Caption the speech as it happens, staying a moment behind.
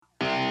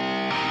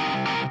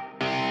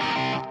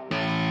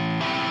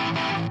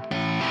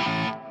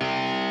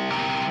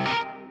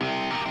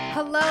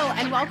Hello,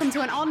 and welcome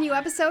to an all-new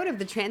episode of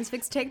the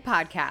Transfix Take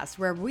podcast,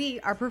 where we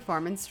are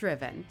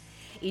performance-driven.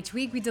 Each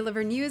week, we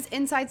deliver news,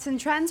 insights, and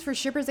trends for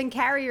shippers and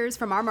carriers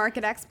from our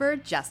market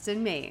expert,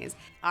 Justin Mays.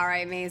 All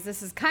right, Mays,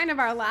 this is kind of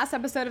our last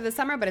episode of the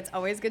summer, but it's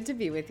always good to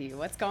be with you.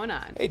 What's going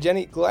on? Hey,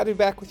 Jenny, glad to be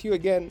back with you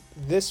again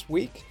this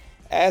week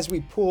as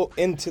we pull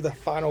into the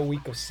final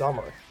week of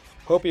summer.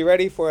 Hope you're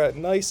ready for a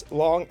nice,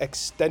 long,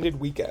 extended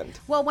weekend.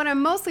 Well, what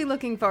I'm mostly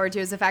looking forward to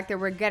is the fact that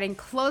we're getting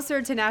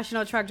closer to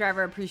National Truck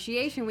Driver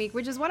Appreciation Week,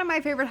 which is one of my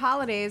favorite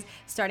holidays,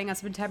 starting on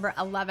September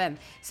 11th.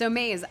 So,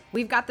 Mays,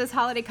 we've got this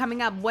holiday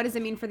coming up. What does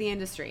it mean for the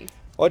industry?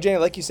 Well, Jenny,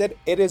 like you said,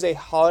 it is a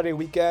holiday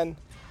weekend.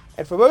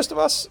 And for most of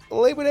us,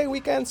 Labor Day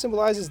weekend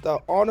symbolizes the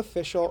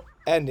unofficial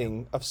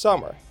ending of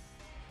summer.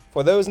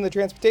 For those in the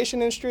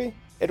transportation industry,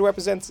 it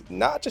represents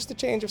not just a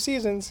change of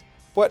seasons,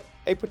 but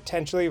a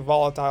potentially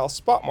volatile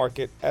spot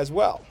market as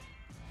well.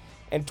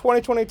 In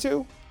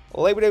 2022,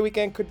 Labor Day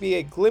weekend could be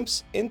a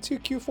glimpse into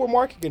Q4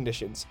 market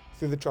conditions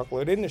through the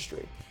truckload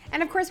industry.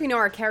 And of course, we know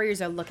our carriers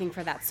are looking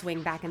for that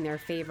swing back in their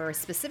favor,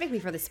 specifically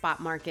for the spot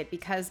market,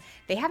 because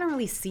they haven't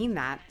really seen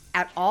that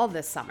at all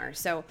this summer.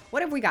 So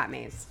what have we got,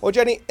 Mays? Well,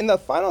 Jenny, in the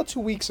final 2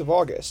 weeks of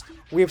August,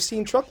 we have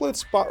seen truckload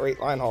spot rate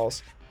line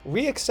hauls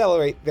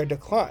re-accelerate their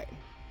decline.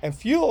 And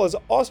fuel is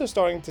also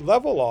starting to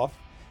level off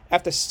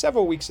after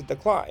several weeks of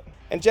decline.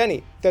 And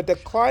Jenny, the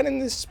decline in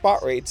the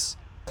spot rates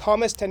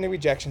come as tender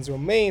rejections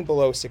remain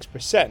below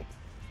 6%,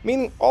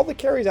 meaning all the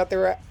carriers out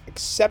there are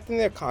accepting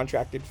their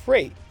contracted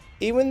freight,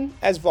 even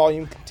as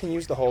volume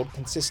continues to hold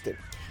consistent.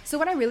 So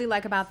what I really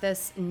like about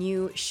this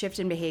new shift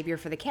in behavior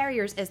for the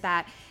carriers is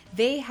that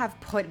they have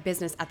put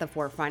business at the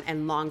forefront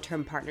and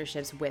long-term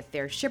partnerships with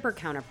their shipper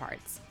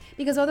counterparts.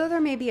 Because although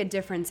there may be a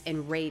difference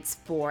in rates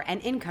for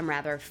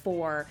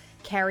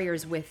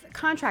carriers with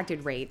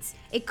contracted rates,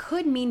 it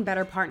could mean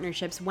better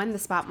partnerships when the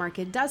spot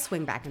market does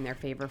swing back in their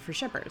favor for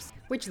shippers.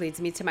 Which leads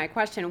me to my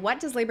question, what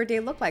does Labor Day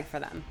look like for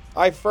them?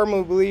 I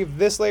firmly believe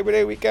this Labor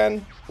Day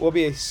weekend will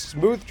be a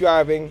smooth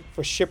driving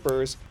for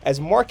shippers as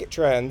market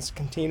trends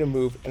continue to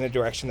move in a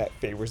direction that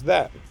favors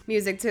them.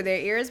 Music to their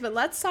ears, but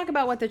let's talk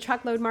about what the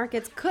truckload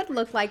markets could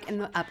look like in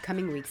the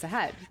upcoming weeks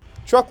ahead.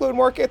 Truckload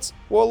markets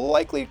will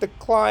likely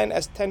decline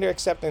as tender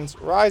acceptance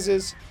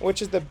rises,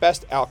 which is the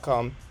best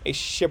outcome a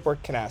shipper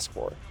can ask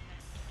for.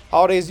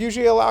 Holidays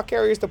usually allow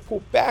carriers to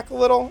pull back a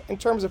little in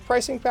terms of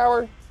pricing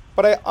power,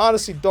 but I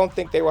honestly don't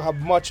think they will have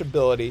much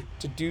ability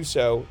to do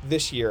so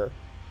this year,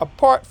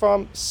 apart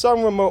from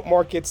some remote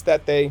markets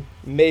that they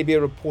may be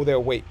able to pull their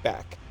weight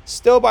back.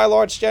 Still, by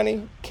large,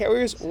 Jenny,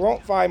 carriers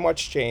won't find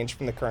much change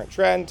from the current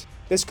trend.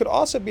 This could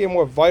also be a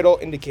more vital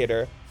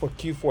indicator for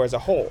Q4 as a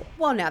whole.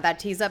 Well, now that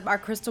tees up our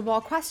crystal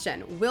ball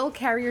question. Will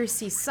carriers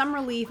see some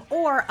relief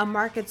or a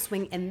market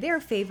swing in their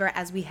favor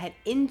as we head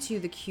into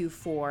the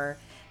Q4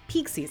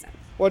 peak season?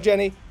 Well,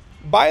 Jenny,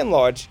 by and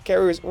large,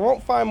 carriers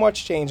won't find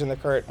much change in the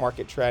current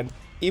market trend,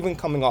 even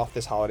coming off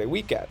this holiday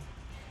weekend.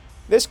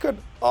 This could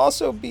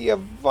also be a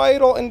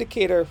vital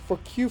indicator for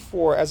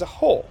Q4 as a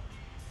whole,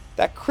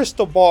 that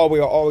crystal ball we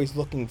are always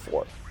looking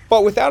for.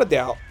 But without a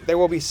doubt, there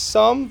will be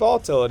some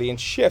volatility and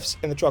shifts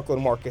in the truckload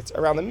markets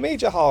around the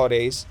major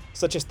holidays,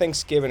 such as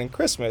Thanksgiving and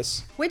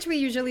Christmas. Which we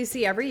usually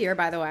see every year,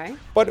 by the way.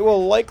 But it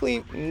will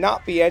likely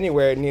not be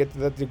anywhere near to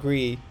the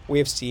degree we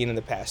have seen in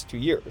the past 2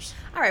 years.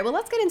 All right, well,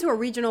 let's get into a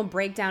regional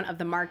breakdown of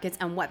the markets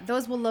and what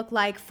those will look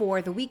like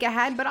for the week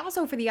ahead, but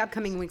also for the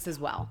upcoming weeks as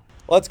well.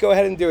 Let's go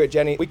ahead and do it,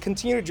 Jenny. We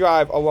continue to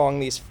drive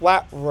along these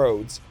flat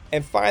roads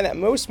and find that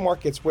most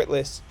markets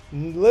witness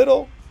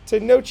little to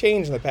no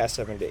change in the past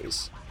 7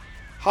 days.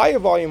 Higher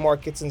volume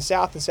markets in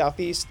South and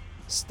Southeast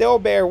still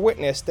bear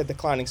witness to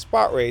declining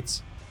spot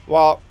rates,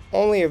 while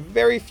only a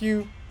very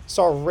few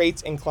saw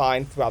rates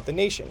incline throughout the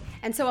nation.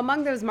 And so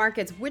among those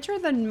markets, which are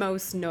the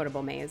most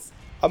notable, Mays?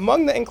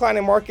 Among the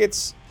inclining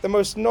markets, the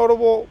most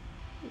notable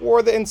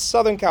were in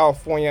Southern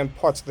California and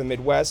parts of the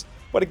Midwest,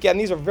 but again,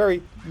 these are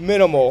very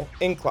minimal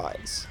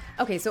inclines.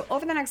 Okay, so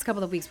over the next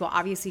couple of weeks, we'll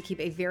obviously keep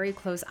a very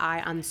close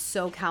eye on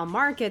SoCal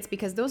markets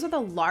because those are the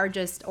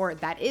largest, or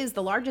that is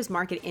the largest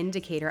market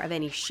indicator of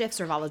any shifts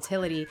or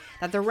volatility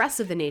that the rest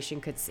of the nation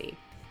could see.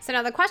 So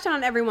now the question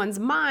on everyone's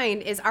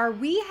mind is, are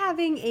we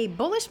having a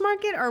bullish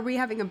market or are we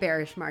having a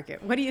bearish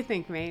market? What do you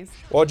think, Mays?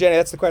 Well, Jenny,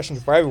 that's the question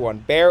for everyone,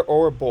 bear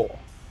or bull.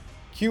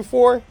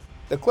 Q4,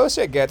 the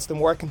closer it gets, the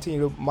more I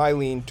continue my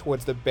lean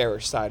towards the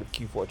bearish side of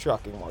Q4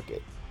 trucking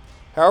market.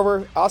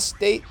 However, I'll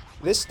state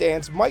this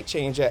stance might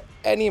change at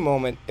any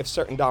moment if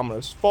certain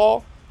dominoes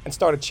fall and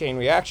start a chain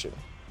reaction.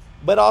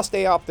 But I'll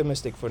stay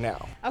optimistic for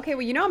now. Okay,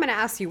 well, I'm going to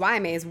ask you why,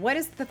 Mays. What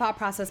is the thought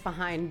process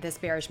behind this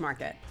bearish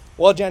market?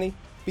 Well, Jenny,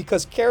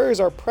 because carriers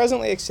are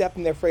presently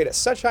accepting their freight at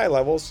such high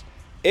levels,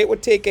 it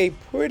would take a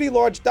pretty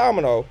large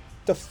domino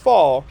to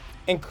fall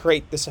and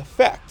create this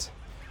effect.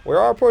 We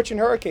are approaching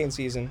hurricane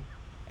season,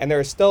 and there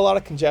is still a lot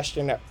of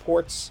congestion at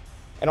ports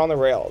and on the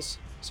rails.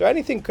 So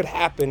anything could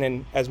happen,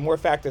 and as more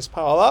factors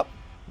pile up,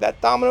 that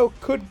domino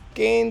could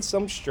gain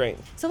some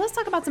strength. So let's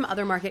talk about some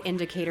other market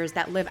indicators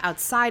that live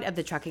outside of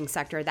the trucking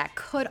sector that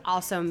could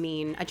also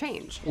mean a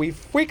change. We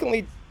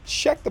frequently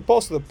check the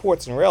pulse of the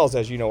ports and rails,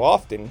 as you know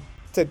often,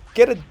 to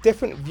get a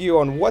different view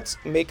on what's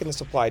making the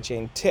supply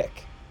chain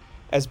tick,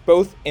 as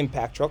both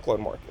impact truckload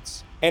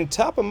markets. And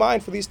top of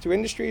mind for these two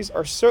industries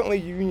are certainly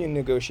union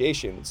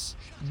negotiations,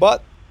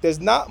 but there's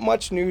not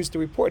much news to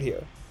report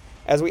here.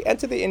 As we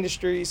enter the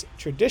industry's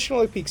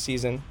traditional peak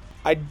season,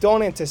 I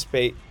don't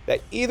anticipate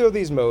that either of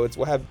these modes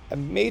will have a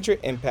major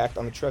impact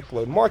on the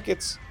truckload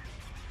markets,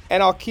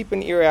 and I'll keep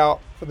an ear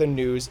out for the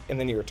news in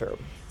the near term.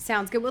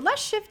 Sounds good. Well,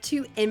 let's shift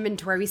to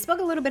inventory. We spoke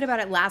a little bit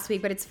about it last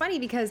week, but it's funny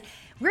because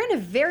we're in a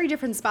very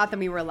different spot than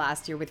we were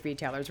last year with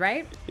retailers,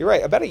 right? You're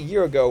right. About a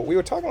year ago, we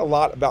were talking a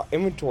lot about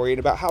inventory and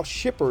about how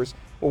shippers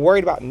were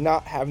worried about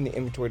not having the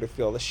inventory to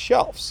fill the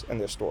shelves in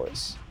their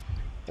stores.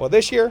 Well,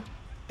 this year,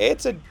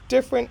 it's a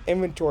different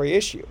inventory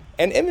issue.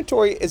 And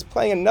inventory is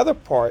playing another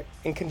part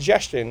in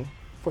congestion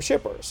for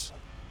shippers.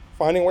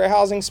 Finding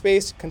warehousing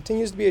space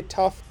continues to be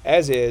tough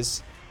as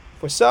is,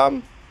 for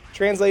some,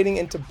 translating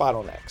into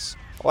bottlenecks.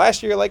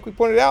 Last year, like we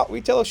pointed out,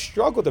 retailers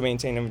struggled to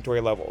maintain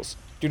inventory levels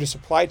due to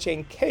supply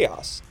chain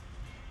chaos.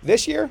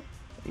 This year,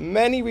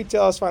 many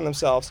retailers find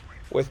themselves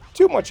with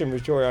too much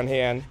inventory on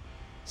hand.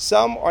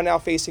 Some are now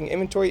facing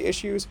inventory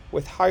issues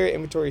with higher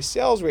inventory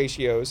sales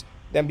ratios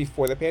than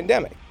before the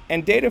pandemic.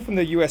 And data from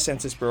the U.S.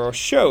 Census Bureau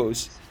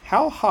shows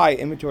how high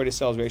inventory to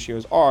sales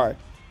ratios are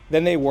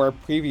than they were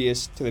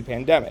previous to the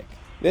pandemic.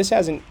 This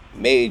has a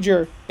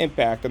major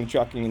impact on the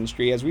trucking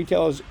industry as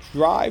retailers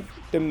drive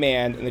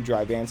demand in the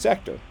dry van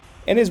sector,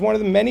 and is one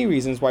of the many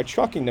reasons why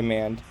trucking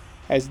demand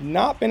has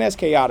not been as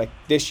chaotic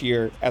this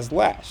year as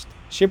last.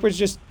 Shippers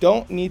just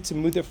don't need to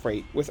move the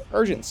freight with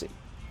urgency.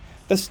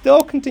 There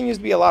still continues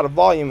to be a lot of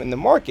volume in the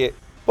market,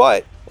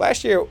 but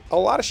last year a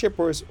lot of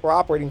shippers were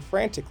operating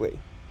frantically,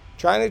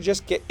 trying to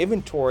just get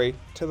inventory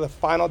to the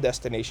final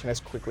destination as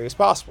quickly as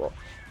possible.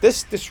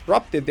 This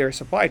disrupted their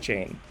supply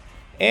chain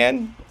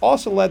and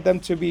also led them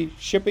to be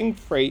shipping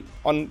freight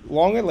on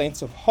longer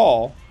lengths of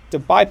haul to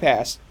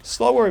bypass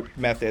slower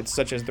methods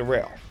such as the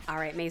rail. All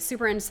right, May,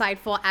 super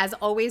insightful as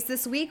always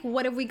this week.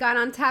 What have we got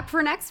on tap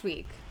for next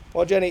week?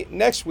 Well, Jenny,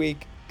 next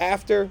week,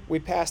 after we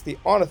pass the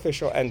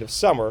unofficial end of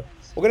summer,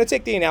 we're going to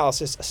take the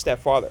analysis a step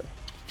farther.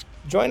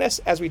 Join us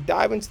as we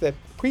dive into the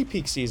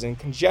pre-peak season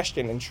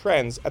congestion and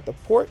trends at the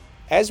port,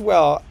 as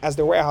well as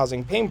the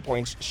warehousing pain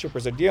points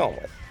shippers are dealing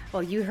with.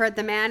 Well, you heard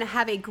the man.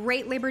 Have a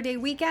great Labor Day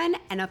weekend,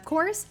 and of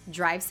course,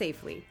 drive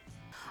safely.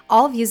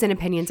 All views and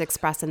opinions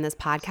expressed in this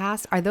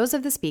podcast are those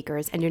of the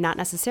speakers and do not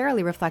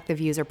necessarily reflect the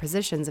views or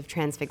positions of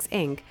Transfix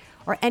Inc.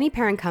 or any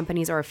parent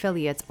companies or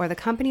affiliates or the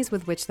companies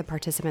with which the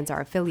participants are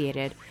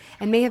affiliated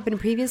and may have been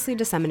previously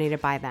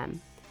disseminated by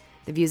them.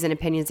 The views and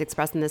opinions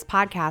expressed in this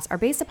podcast are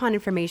based upon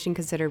information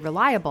considered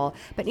reliable,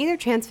 but neither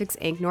Transfix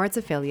Inc. nor its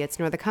affiliates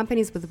nor the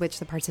companies with which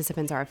the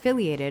participants are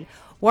affiliated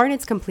warrant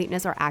its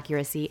completeness or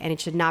accuracy, and it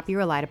should not be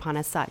relied upon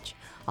as such.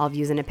 All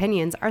views and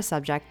opinions are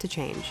subject to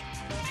change.